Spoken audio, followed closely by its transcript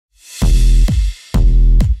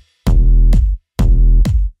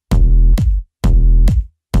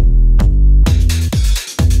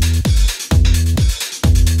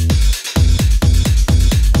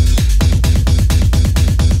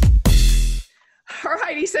All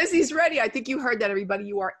right, he says he's ready. I think you heard that, everybody.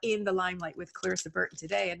 You are in the limelight with Clarissa Burt.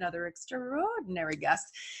 Today, another extraordinary guest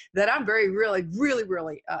that I'm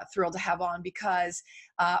really thrilled to have on because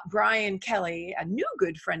Brian Kelly, a new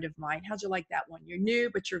good friend of mine. How'd you like that one? You're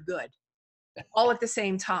new, but you're good. All at the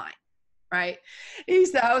same time, right?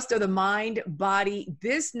 He's the host of the Mind Body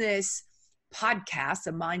Business podcast,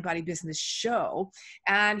 a Mind Body Business show.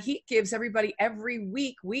 And he gives everybody every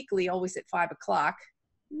week, weekly, always at 5 o'clock.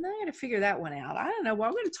 I got to figure that one out. I don't know. Well,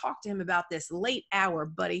 I'm going to talk to him about this late hour,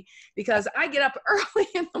 buddy, because I get up early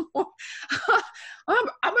in the morning. I'm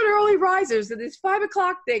an early riser, so this 5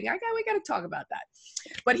 o'clock thing, we got to talk about that.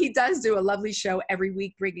 But he does do a lovely show every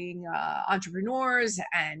week, bringing entrepreneurs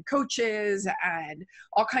and coaches and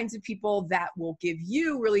all kinds of people that will give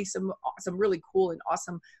you really some really cool and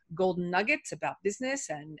awesome golden nuggets about business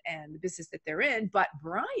and the business that they're in. But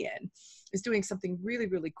Brian is doing something really,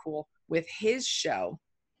 really cool with his show.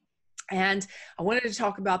 And I wanted to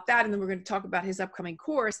talk about that, and then we're going to talk about his upcoming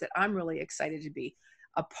course that I'm really excited to be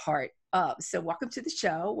a part of. So welcome to the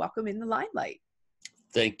show. Welcome in the limelight.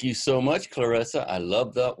 Thank you so much, Clarissa. I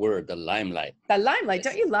love that word, the limelight. The limelight.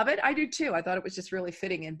 Don't you love it? I do too. I thought it was just really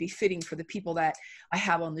fitting and befitting for the people that I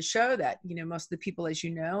have on the show that, most of the people, as you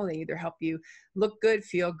know, they either help you look good,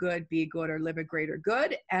 feel good, be good, or live a greater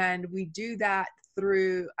good. And we do that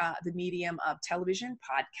through the medium of television,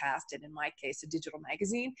 podcast, and in my case, a digital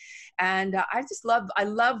magazine. And I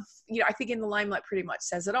love, I think In the Limelight pretty much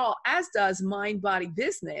says it all, as does Mind Body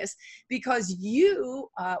Business, because you,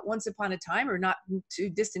 once upon a time, or not too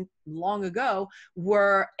distant long ago,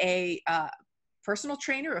 were a personal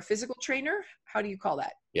trainer, a physical trainer. How do you call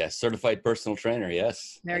that? Yes, certified personal trainer.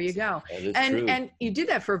 Yes. There you go. That is true. And you did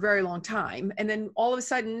that for a very long time. And then all of a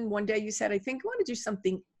sudden, one day you said, I think I want to do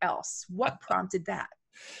something else. What prompted that?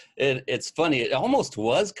 It's funny. It almost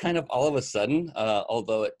was kind of all of a sudden,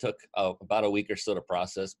 although it took about a week or so to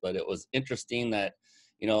process. But it was interesting that,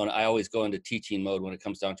 and I always go into teaching mode when it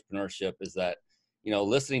comes to entrepreneurship, is that,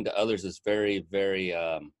 listening to others is very, very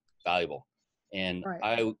valuable. And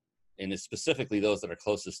right. And it's specifically those that are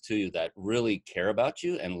closest to you that really care about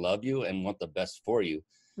you and love you and want the best for you.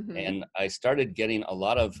 Mm-hmm. And I started getting a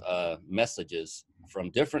lot of messages from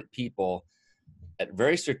different people at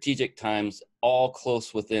very strategic times, all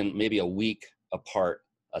close within maybe a week apart,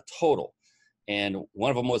 a total. And one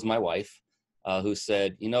of them was my wife, who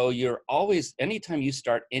said, you're always, anytime you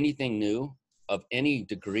start anything new of any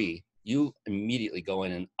degree, you immediately go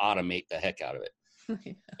in and automate the heck out of it.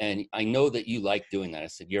 And I know that you like doing that. I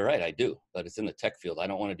said, you're right, I do, but it's in the tech field. I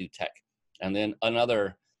don't want to do tech. And then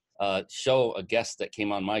another a guest that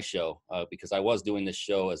came on my show, because I was doing this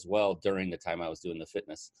show as well during the time I was doing the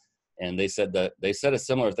fitness. And they said a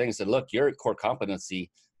similar thing. They said, look, your core competency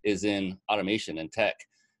is in automation and tech.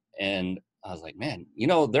 And I was like, man,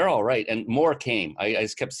 they're all right. And more came. I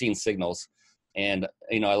just kept seeing signals. And,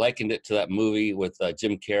 I likened it to that movie with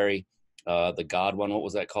Jim Carrey, the God one. What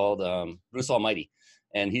was that called? Bruce Almighty.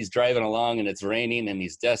 And he's driving along and it's raining and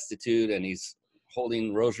he's destitute and he's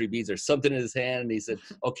holding rosary beads or something in his hand. And he said,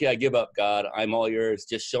 okay, I give up, God. I'm all yours.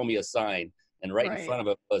 Just show me a sign. And right in front of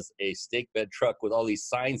it was a stake bed truck with all these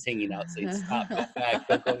signs hanging out saying, stop, go back,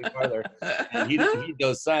 don't go any farther. And he didn't heed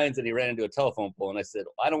those signs and he ran into a telephone pole. And I said,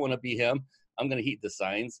 I don't want to be him. I'm going to heed the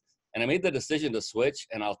signs. And I made the decision to switch.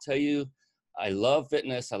 And I'll tell you, I love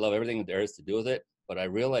fitness. I love everything that there is to do with it. But I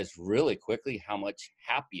realized really quickly how much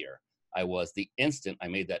happier I was the instant I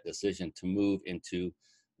made that decision to move into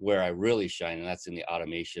where I really shine. And that's in the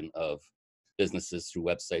automation of businesses through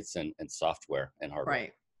websites and software and hardware.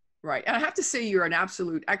 Right. And I have to say you're an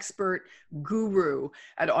absolute expert guru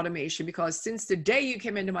at automation, because since the day you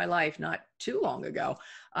came into my life, not too long ago,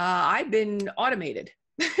 I've been automated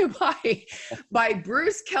by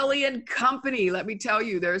Bruce Kelly and company. Let me tell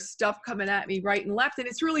you, there's stuff coming at me right and left. And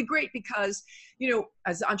it's really great because,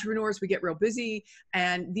 as entrepreneurs, we get real busy,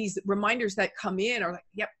 and these reminders that come in are like,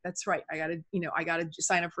 yep, that's right. I gotta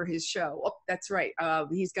sign up for his show. Oh, that's right.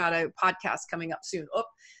 He's got a podcast coming up soon. Oh,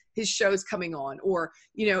 his show's coming on. Or,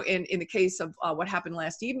 in the case of what happened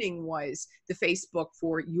last evening was the Facebook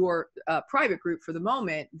for your private group for the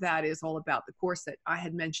moment, that is all about the course that I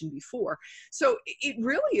had mentioned before. So it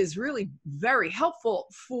really is very helpful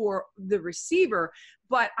for the receiver,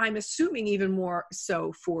 but I'm assuming even more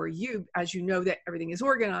so for you, as you know that everything is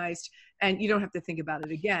organized and you don't have to think about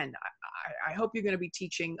it again. I hope you're going to be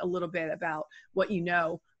teaching a little bit about what you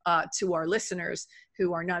know to our listeners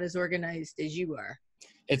who are not as organized as you are.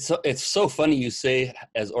 It's so funny you say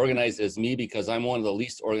as organized as me, because I'm one of the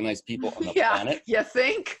least organized people on the planet. You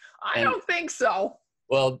think? I don't think so.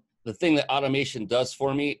 Well, the thing that automation does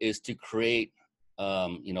for me is to create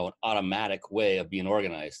an automatic way of being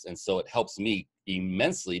organized. And so it helps me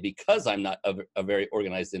immensely because I'm not a very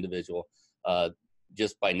organized individual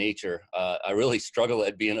just by nature. I really struggle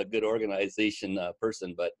at being a good organization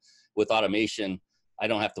person, but with automation, I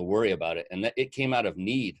don't have to worry about it. And it came out of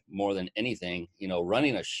need more than anything,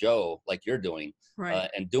 running a show like you're doing, Right.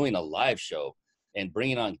 and doing a live show and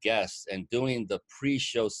bringing on guests and doing the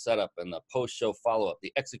pre-show setup and the post-show follow-up,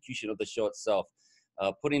 the execution of the show itself,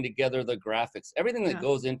 putting together the graphics, everything that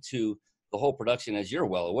goes into the whole production, as you're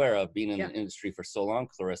well aware of being in the industry for so long,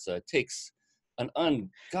 Clarissa. It takes an ungodly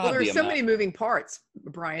Well, there's so amount. many moving parts,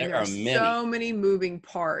 Brian. There are so many moving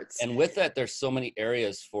parts. And with that, there's so many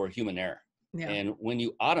areas for human error. Yeah. And when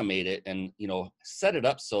you automate it and, set it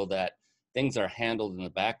up so that things are handled in the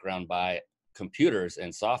background by computers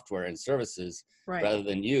and software and services rather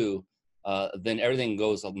than you, then everything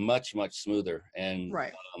goes much, much smoother. And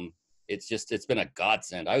it's been a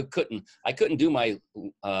godsend. I couldn't do my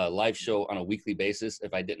live show on a weekly basis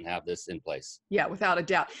if I didn't have this in place. Yeah, without a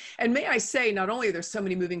doubt. And may I say, not only are there so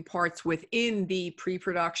many moving parts within the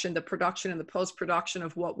pre-production, the production, and the post-production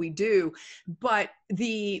of what we do, but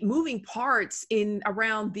the moving parts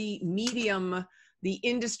around the medium, the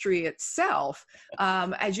industry itself,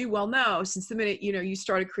 as you well know, since the minute you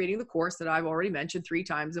started creating the course that I've already mentioned 3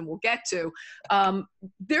 times and we'll get to,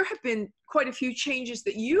 there have been quite a few changes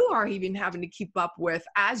that you are even having to keep up with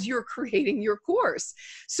as you're creating your course.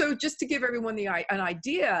 So just to give everyone an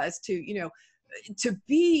idea as to to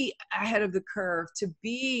be ahead of the curve, to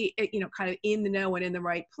be kind of in the know and in the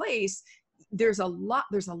right place, there's a lot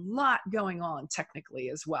going on technically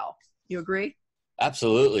as well. You agree?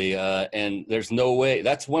 Absolutely. And there's no way.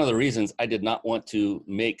 That's one of the reasons I did not want to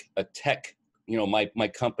make a tech, my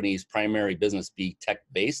company's primary business be tech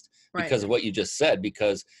based because of what you just said,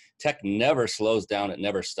 because tech never slows down. It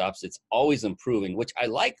never stops. It's always improving, which I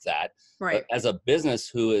like that. Right. But as a business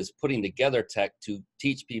who is putting together tech to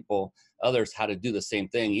teach others how to do the same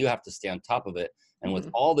thing, you have to stay on top of it. And with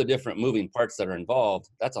all the different moving parts that are involved,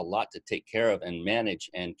 that's a lot to take care of and manage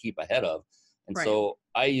and keep ahead of. And so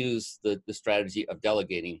I use the strategy of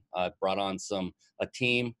delegating. I brought on a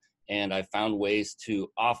team, and I found ways to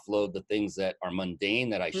offload the things that are mundane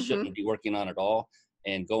that I shouldn't be working on at all,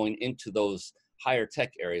 and going into those higher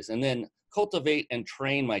tech areas, and then cultivate and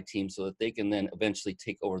train my team so that they can then eventually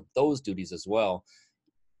take over those duties as well.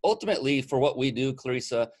 Ultimately, for what we do,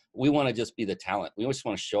 Clarissa, we want to just be the talent. We just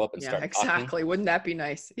want to show up and start talking. Exactly. Wouldn't that be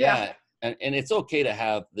nice? Yeah. And it's okay to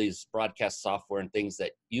have these broadcast software and things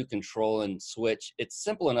that you control and switch. It's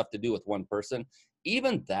simple enough to do with one person.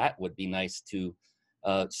 Even that would be nice to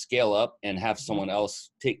scale up and have someone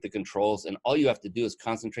else take the controls. And all you have to do is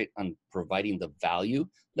concentrate on providing the value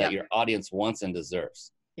that your audience wants and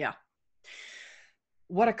deserves. Yeah.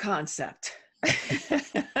 What a concept.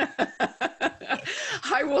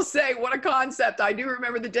 I will say, what a concept. I do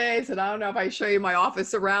remember the days, and I don't know if I show you my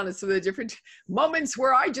office around and some of the different moments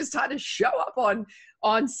where I just had to show up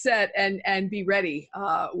on set and be ready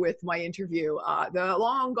with my interview. The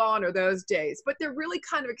long gone are those days, but they're really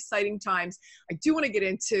kind of exciting times. I do want to get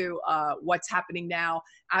into what's happening now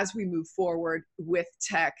as we move forward with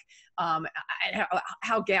tech,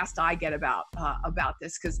 how gassed I get about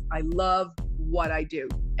this, because I love what I do.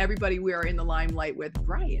 Everybody, we are in the limelight with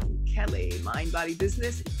Brian Kelly, Mind Body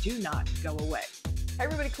Business. Do not go away. Hey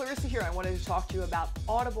everybody, Clarissa here. I wanted to talk to you about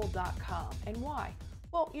audible.com and why.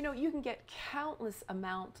 Well, you can get countless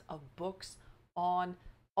amounts of books on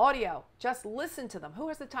audio. Just listen to them. Who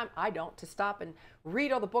has the time? I don't, to stop and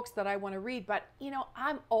read all the books that I want to read. But,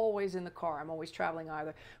 I'm always in the car. I'm always traveling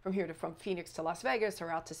either from Phoenix to Las Vegas or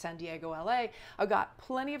out to San Diego, LA. I've got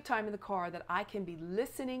plenty of time in the car that I can be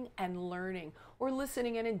listening and learning, or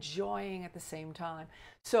listening and enjoying at the same time.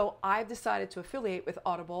 So I've decided to affiliate with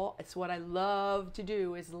Audible. It's what I love to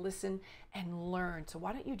do, is listen and learn. So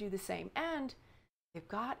why don't you do the same? And they've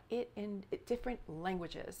got it in different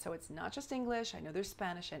languages. So it's not just English. I know there's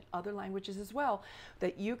Spanish and other languages as well,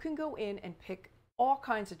 that you can go in and pick all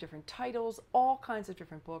kinds of different titles, all kinds of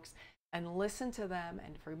different books, and listen to them.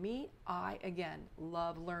 And for me, I, again,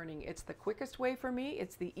 love learning. It's the quickest way for me.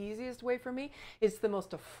 It's the easiest way for me. It's the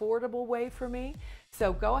most affordable way for me.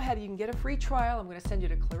 So go ahead. You can get a free trial. I'm going to send you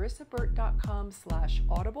to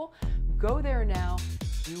clarissaburt.com/audible. Go there now.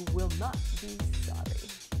 You will not be sorry.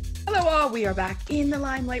 Hello all, we are back in the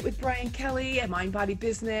limelight with Brian Kelly at Mind Body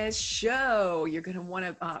Business Show. You're going to want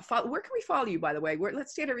to follow. Where can we follow you, by the way?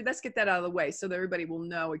 Let's get that out of the way so that everybody will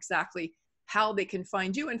know exactly how they can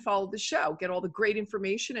find you and follow the show. Get all the great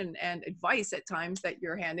information and advice at times that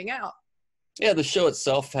you're handing out. Yeah, the show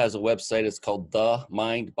itself has a website. It's called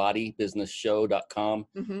themindbodybusinessshow.com.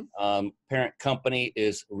 Parent company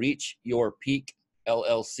is reachyourpeak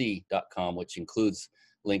llc.com, which includes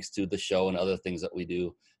links to the show and other things that we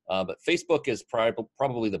do. But Facebook is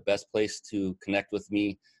probably the best place to connect with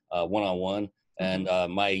me one-on-one. And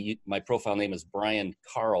my profile name is Brian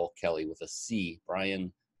Carl Kelly with a C.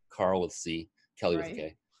 Brian Carl with C, Kelly with a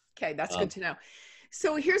K. Okay, that's good to know.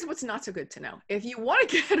 So here's what's not so good to know. If you want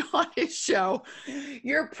to get on his show,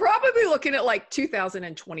 you're probably looking at like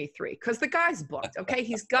 2023 because the guy's booked. Okay,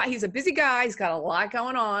 he's a busy guy. He's got a lot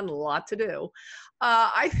going on, a lot to do.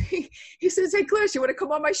 I think he says, "Hey, Clarissa, you want to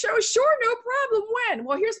come on my show?" Sure, no problem. When?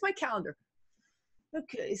 Well, here's my calendar.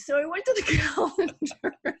 Okay, so I went to the calendar.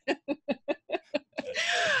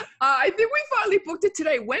 I think we finally booked it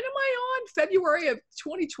today. When am I on? February of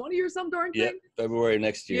 2020 or some darn thing? Yeah, February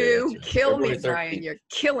next year. You kill me, February 13th. Brian. You're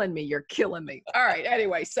killing me. You're killing me. All right.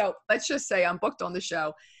 Anyway, so let's just say I'm booked on the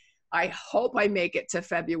show. I hope I make it to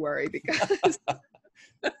February because.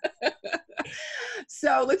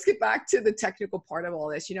 So let's get back to the technical part of all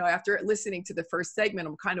this. You know, after listening to the first segment,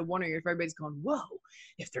 I'm kind of wondering if everybody's going, whoa,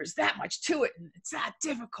 if there's that much to it and it's that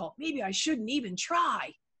difficult, maybe I shouldn't even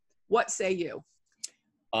try. What say you?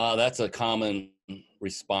 That's a common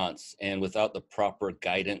response. And without the proper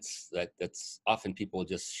guidance, that's often people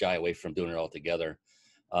just shy away from doing it altogether.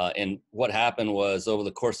 And what happened was over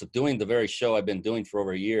the course of doing the very show I've been doing for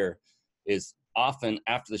over a year is often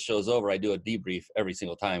after the show's over, I do a debrief every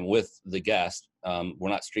single time with the guest. We're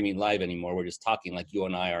not streaming live anymore. We're just talking like you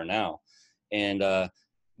and I are now. And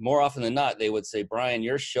more often than not, they would say, Brian,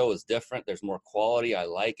 your show is different. There's more quality. I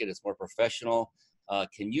like it. It's more professional.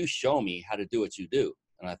 Can you show me how to do what you do?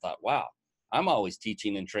 And I thought, wow, I'm always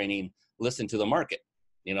teaching and training. Listen to the market.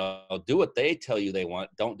 You know, do what they tell you they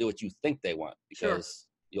want. Don't do what you think they want because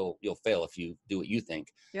you'll fail if you do what you think.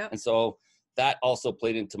 Yep. And so that also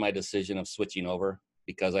played into my decision of switching over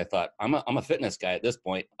because I thought I'm a fitness guy at this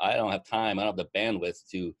point. I don't have time. I don't have the bandwidth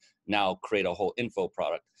to now create a whole info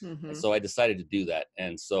product. And so I decided to do that.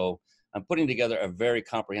 And so I'm putting together a very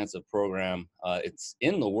comprehensive program. It's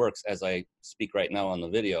in the works as I speak right now on the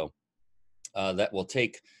video. That will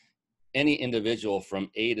take any individual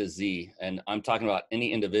from A to Z. And I'm talking about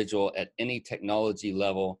any individual at any technology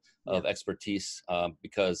level of expertise,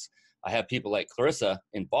 because I have people like Clarissa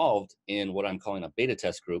involved in what I'm calling a beta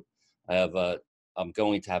test group. I'm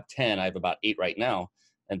going to have 10. I have about 8 right now.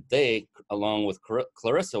 And they, along with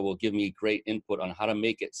Clarissa, will give me great input on how to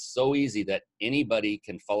make it so easy that anybody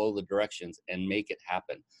can follow the directions and make it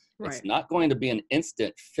happen. Right. It's not going to be an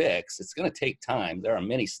instant fix. It's going to take time. There are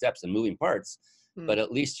many steps and moving parts, but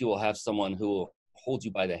at least you will have someone who will hold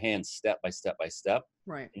you by the hand step by step by step.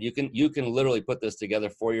 Right. And you can literally put this together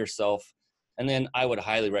for yourself. And then I would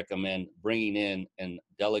highly recommend bringing in and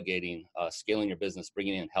delegating, scaling your business,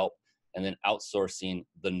 bringing in help, and then outsourcing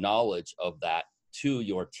the knowledge of that to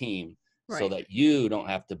your team so that you don't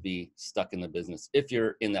have to be stuck in the business if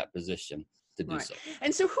you're in that position to do so.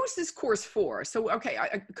 And so who's this course for? So, okay,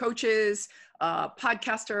 coaches,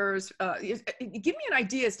 podcasters, give me an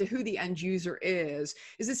idea as to who the end user is.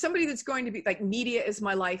 Is it somebody that's going to be like media is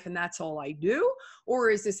my life and that's all I do? Or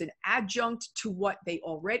is this an adjunct to what they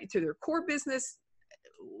already, to their core business?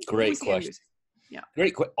 Great question. Yeah.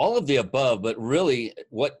 Great. All of the above, but really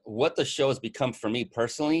what the show has become for me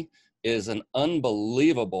personally is an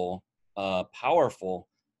unbelievable, powerful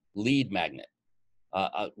lead magnet.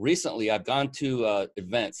 Recently, I've gone to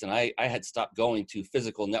events, and I had stopped going to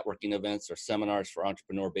physical networking events or seminars for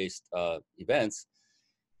entrepreneur-based events.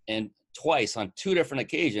 And twice, on 2 different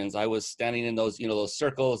occasions, I was standing in those, those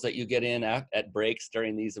circles that you get in at breaks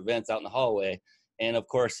during these events out in the hallway. And of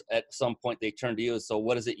course, at some point, they turn to you. So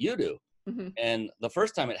what is it you do? And the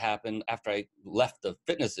first time it happened, after I left the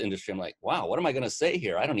fitness industry, I'm like, wow, what am I going to say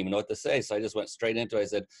here? I don't even know what to say. So I just went straight into it. I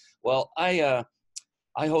said, well, I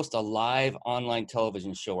host a live online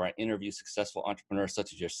television show where I interview successful entrepreneurs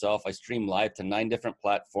such as yourself. I stream live to 9 different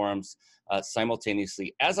platforms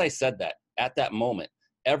simultaneously. As I said that, at that moment,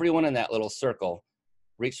 everyone in that little circle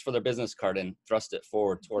reached for their business card and thrust it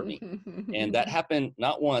forward toward me. And that happened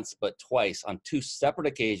not once, but twice on 2 separate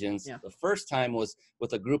occasions. Yeah. The first time was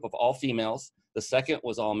with a group of all females. The second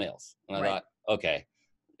was all males. And I thought, okay,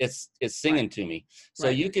 it's singing to me. So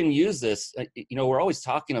you can use this. We're always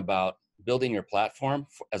talking about building your platform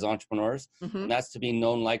as entrepreneurs, and that's to be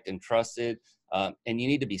known, liked, and trusted. And you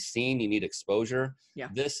need to be seen. You need exposure. Yeah.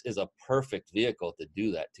 This is a perfect vehicle to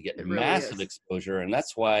do that, to get massive exposure. And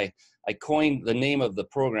that's why I coined the name of the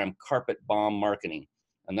program, Carpet Bomb Marketing.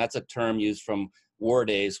 And that's a term used from war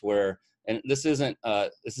days where, and this is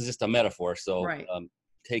just a metaphor. So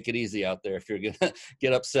take it easy out there if you're going to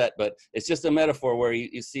get upset, but it's just a metaphor where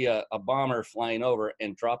you see a bomber flying over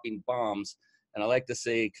and dropping bombs And I like to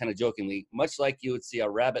say, kind of jokingly, much like you would see a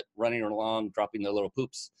rabbit running along, dropping their little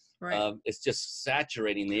poops. Right. It's just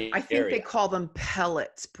saturating the I think area. they call them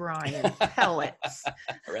pellets, Brian. Pellets.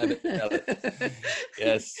 Rabbit pellets.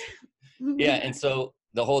 Yes. Yeah. And so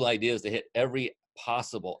the whole idea is to hit every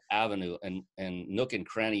possible avenue and nook and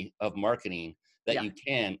cranny of marketing that you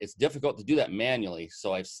can. It's difficult to do that manually.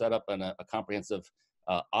 So I've set up a comprehensive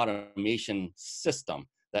automation system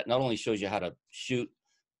that not only shows you how to shoot,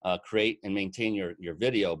 create and maintain your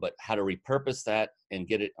video, but how to repurpose that and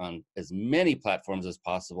get it on as many platforms as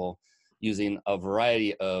possible using a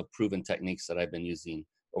variety of proven techniques that I've been using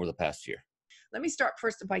over the past year. Let me start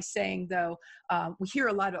first by saying, though, we hear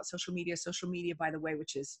a lot about social media, by the way,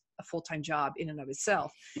 which is a full-time job in and of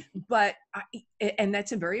itself. But, and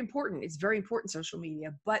that's very important. It's very important, social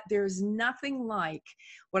media. But there's nothing like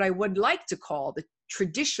what I would like to call the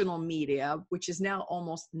traditional media, which is now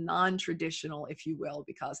almost non-traditional, if you will,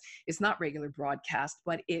 because it's not regular broadcast,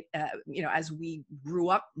 but it, as we grew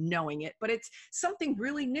up knowing it, but it's something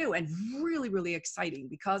really new and really, really exciting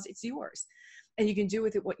because it's yours. And you can do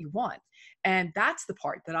with it what you want. And that's the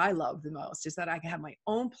part that I love the most, is that I can have my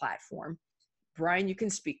own platform. Brian, you can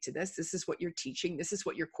speak to this. This is what you're teaching. This is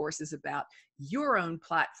what your course is about. Your own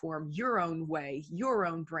platform, your own way, your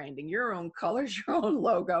own branding, your own colors, your own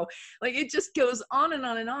logo. Like, it just goes on and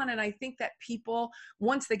on and on. And I think that people,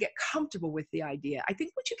 once they get comfortable with the idea, I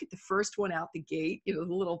think once you get the first one out the gate, the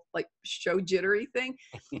little like show jittery thing,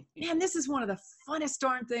 man, this is one of the funnest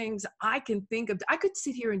darn things I can think of. I could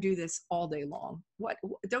sit here and do this all day long. What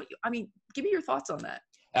don't you? I mean, give me your thoughts on that.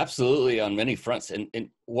 Absolutely, on many fronts. And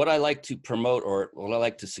what I like to promote, or what I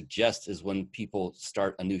like to suggest, is when people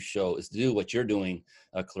start a new show, is to do what you're doing,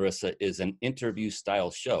 Clarissa, is an interview style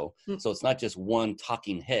show. So it's not just one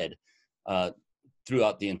talking head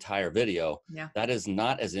throughout the entire video. Yeah. That is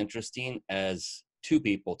not as interesting as two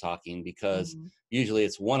people talking, because usually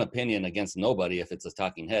it's one opinion against nobody if it's a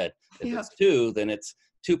talking head. If it's two, then it's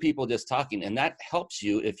two people just talking. And that helps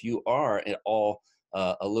you if you are at all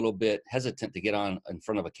a little bit hesitant to get on in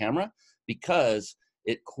front of a camera, because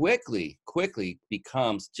it quickly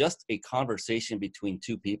becomes just a conversation between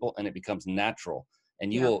two people, and it becomes natural,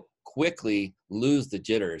 and you will quickly lose the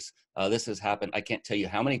jitters. This has happened, I can't tell you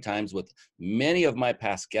how many times, with many of my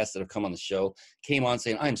past guests that have come on the show, came on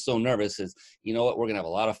saying, I'm so nervous. You know what, we're gonna have a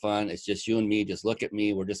lot of fun. It's just you and me, just look at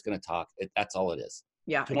me, we're just gonna talk. That's all it is.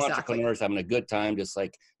 Yeah, Two exactly. entrepreneurs having a good time, just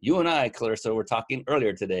like you and I, Clarissa, were talking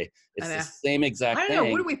earlier today. It's the same exact thing. I don't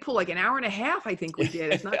know, what did we pull, like an hour and a half, I think we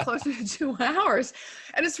did. It's not closer to 2 hours.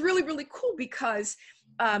 And it's really, really cool because,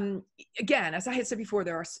 again, as I had said before,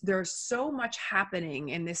 there's so much happening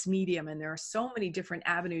in this medium, and there are so many different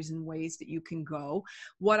avenues and ways that you can go.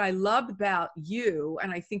 What I love about you,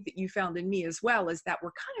 and I think that you found in me as well, is that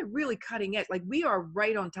we're kind of really cutting edge. Like, we are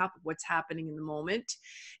right on top of what's happening in the moment.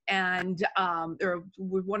 And there are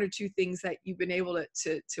one or two things that you've been able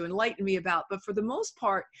to enlighten me about. But for the most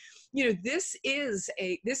part, this is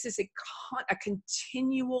a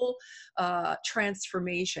continual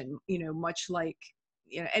transformation, much like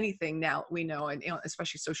anything now we know, and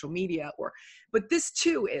especially social media, but this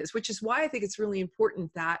too is, which is why I think it's really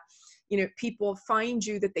important that people find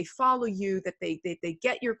you, that they follow you, that they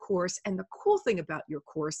get your course. And the cool thing about your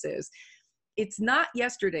course is it's not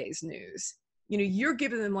yesterday's news. You're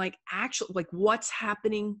giving them like what's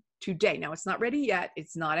happening today. Now, it's not ready yet,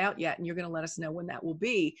 it's not out yet, and you're going to let us know when that will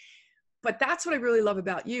be. But that's what I really love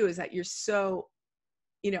about you, is that you're so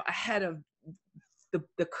ahead of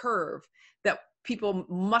the curve, that people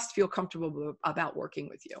must feel comfortable about working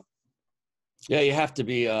with you. Yeah, you have to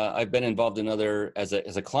be. I've been involved in other, as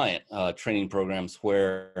a client, training programs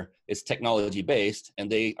where it's technology based, and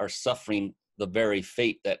they are suffering the very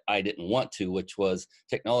fate that I didn't want to, which was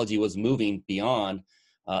technology was moving beyond,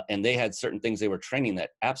 and they had certain things they were training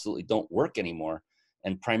that absolutely don't work anymore.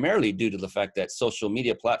 And primarily due to the fact that social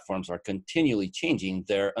media platforms are continually changing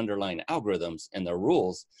their underlying algorithms and their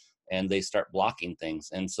rules, and they start blocking things.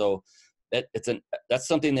 And so that's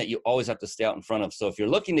something that you always have to stay out in front of. So if you're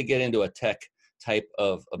looking to get into a tech type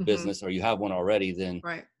of business, or you have one already, then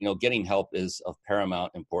getting help is of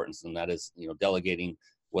paramount importance. And that is, delegating,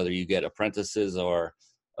 whether you get apprentices or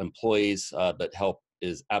employees, but help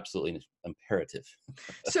is absolutely imperative.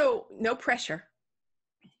 So no pressure.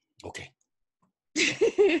 Okay.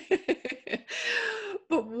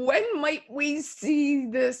 But when might we see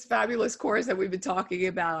this fabulous course that we've been talking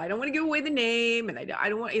about? I don't want to give away the name, and I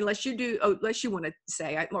don't want, unless you want to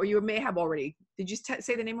say, or you may have already. Did you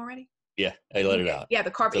say the name already? Yeah, I let it out. Yeah,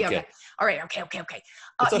 the carpet. Okay. Yeah, okay. All right. Okay.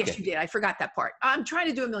 Yes, you did. I forgot that part. I'm trying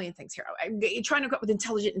to do a million things here. I'm trying to go up with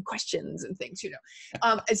intelligent questions and things,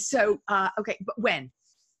 So, okay. But when?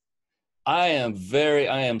 I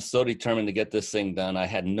am so determined to get this thing done. I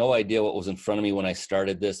had no idea what was in front of me when I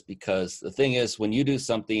started this, because the thing is, when you do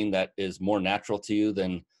something that is more natural to you,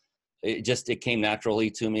 then it came naturally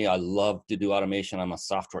to me. I love to do automation. I'm a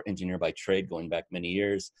software engineer by trade, going back many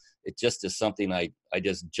years. It just is something I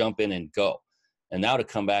just jump in and go. And now to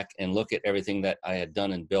come back and look at everything that I had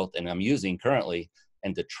done and built and I'm using currently,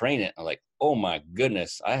 and to train it, I'm like, oh my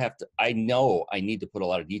goodness, I know I need to put a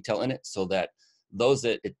lot of detail in it so that those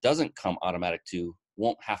that it doesn't come automatic to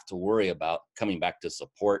won't have to worry about coming back to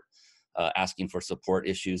support, asking for support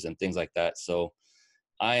issues and things like that. So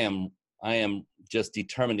I am just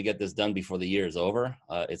determined to get this done before the year is over.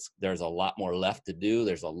 There's a lot more left to do.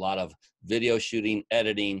 There's a lot of video shooting,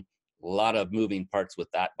 editing, a lot of moving parts with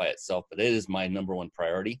that by itself, but it is my number one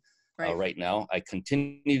priority right now. I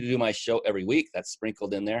continue to do my show every week. That's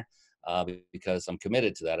sprinkled in there because I'm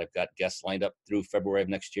committed to that. I've got guests lined up through February of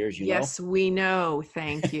next year, as you know. Yes, we know.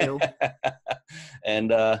 Thank you. And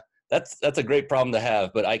that's a great problem to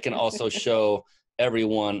have, but I can also show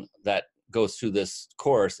everyone that goes through this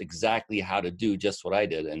course exactly how to do just what I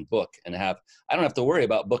did and book and I don't have to worry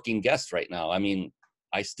about booking guests right now. I mean,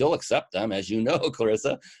 I still accept them, as you know,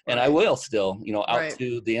 Clarissa, and I will still, out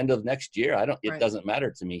to the end of next year. It doesn't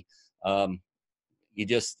matter to me.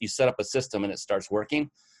 You set up a system and it starts working.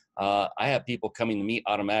 I have people coming to me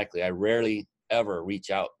automatically. I rarely ever reach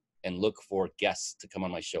out and look for guests to come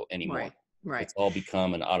on my show anymore. Right. It's all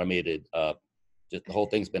become an automated, the whole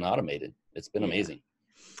thing's been automated. It's been amazing.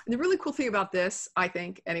 And the really cool thing about this, I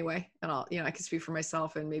think, anyway, and I can speak for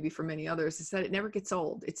myself and maybe for many others, is that it never gets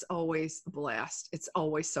old. It's always a blast. It's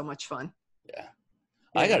always so much fun. Yeah.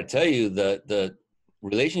 I got to tell you, the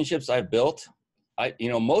relationships I've built,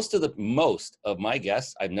 most of my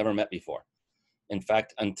guests I've never met before. In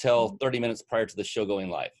fact, until 30 minutes prior to the show going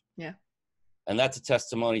live. Yeah. And that's a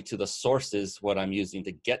testimony to the sources, what I'm using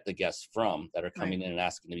to get the guests from that are coming in and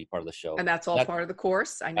asking to be part of the show. And that's all part of the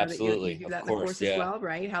course. I know that you do that in the course as well,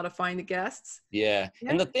 right? How to find the guests. Yeah.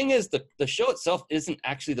 And the thing is, the show itself isn't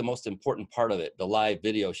actually the most important part of it, the live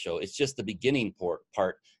video show. It's just the beginning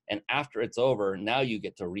part. And after it's over, now you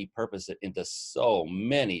get to repurpose it into so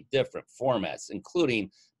many different formats,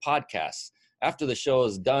 including podcasts. After the show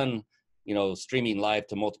is done, streaming live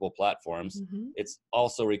to multiple platforms. Mm-hmm. It's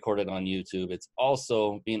also recorded on YouTube. It's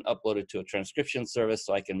also being uploaded to a transcription service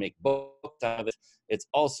so I can make books out of it. It's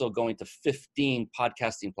also going to 15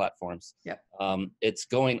 podcasting platforms. Yep. It's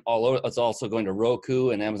going all over. It's also going to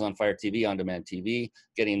Roku and Amazon Fire TV, on-demand TV,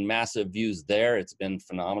 getting massive views there. It's been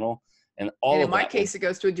phenomenal. And in my case, it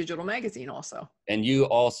goes to a digital magazine also. And you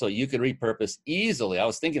could repurpose easily. I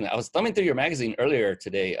was thumbing through your magazine earlier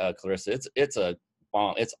today, Clarissa. It's a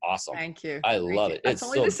bomb. It's awesome. Thank you. I love it. It's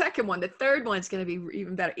only the second one. The third one's going to be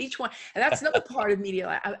even better. Each one. And that's another part of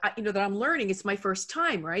media, that I'm learning. It's my first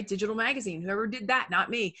time, right? Digital magazine. Whoever did that, not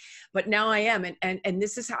me. But now I am. And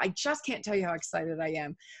this is how, I just can't tell you how excited I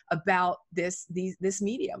am about this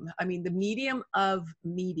medium. I mean, the medium of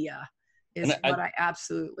media is what I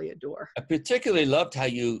absolutely adore. I particularly loved how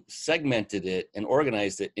you segmented it and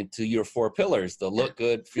organized it into your 4 pillars: the look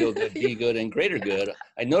good, feel good, be good, and greater good.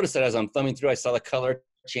 I noticed that as I'm thumbing through, I saw the color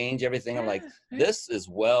change, everything. I'm like, this is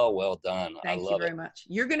well done. Thank you very much.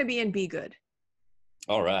 You're going to be in Be Good.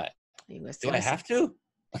 All right. Do I have to?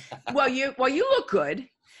 Well, you look good.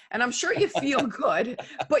 And I'm sure you feel good,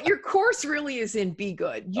 but your course really is in Be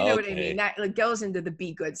Good. You know what I mean? That goes into the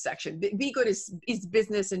Be Good section. Be Good is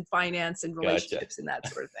business and finance and relationships and that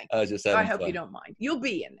sort of thing. I hope you don't mind. You'll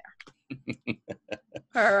be in there.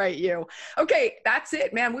 All right, you. Okay, that's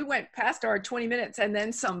it, man. We went past our 20 minutes and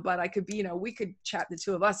then some, but we could chat, the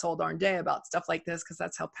two of us, all darn day about stuff like this because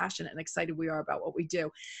that's how passionate and excited we are about what we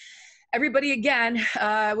do. Everybody, again,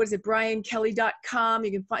 what is it? BrianKelly.com.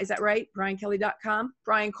 You can find, is that right? BrianKelly.com?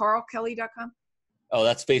 BrianCarlKelly.com? Oh,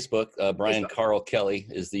 that's Facebook. Brian Carl Kelly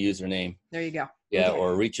is the username. There you go. Yeah, okay.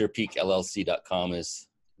 Or reachyourpeakllc.com is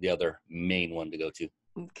the other main one to go to.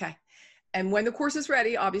 Okay. And when the course is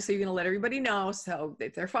ready, obviously you're going to let everybody know. So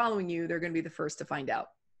if they're following you, they're going to be the first to find out.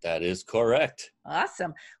 That is correct.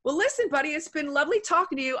 Awesome. Well, listen, buddy, it's been lovely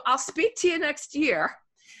talking to you. I'll speak to you next year.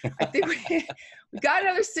 I think we got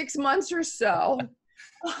another 6 months or so.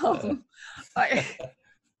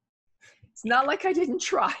 It's not like I didn't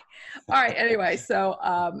try. All right. Anyway, so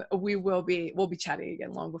we'll be chatting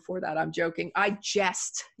again long before that. I'm joking. I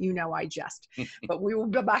jest, but we will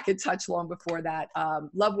go back in touch long before that.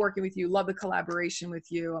 Love working with you. Love the collaboration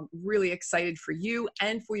with you. I'm really excited for you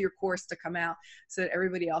and for your course to come out so that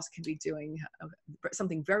everybody else can be doing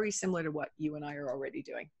something very similar to what you and I are already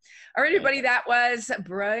doing. All right, everybody. That was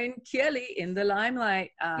Brian Kelly in the Limelight.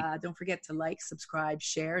 Don't forget to like, subscribe,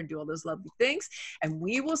 share, and do all those lovely things. And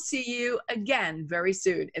we will see you again very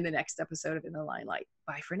soon in the next episode of In the Limelight.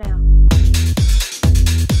 Bye for now.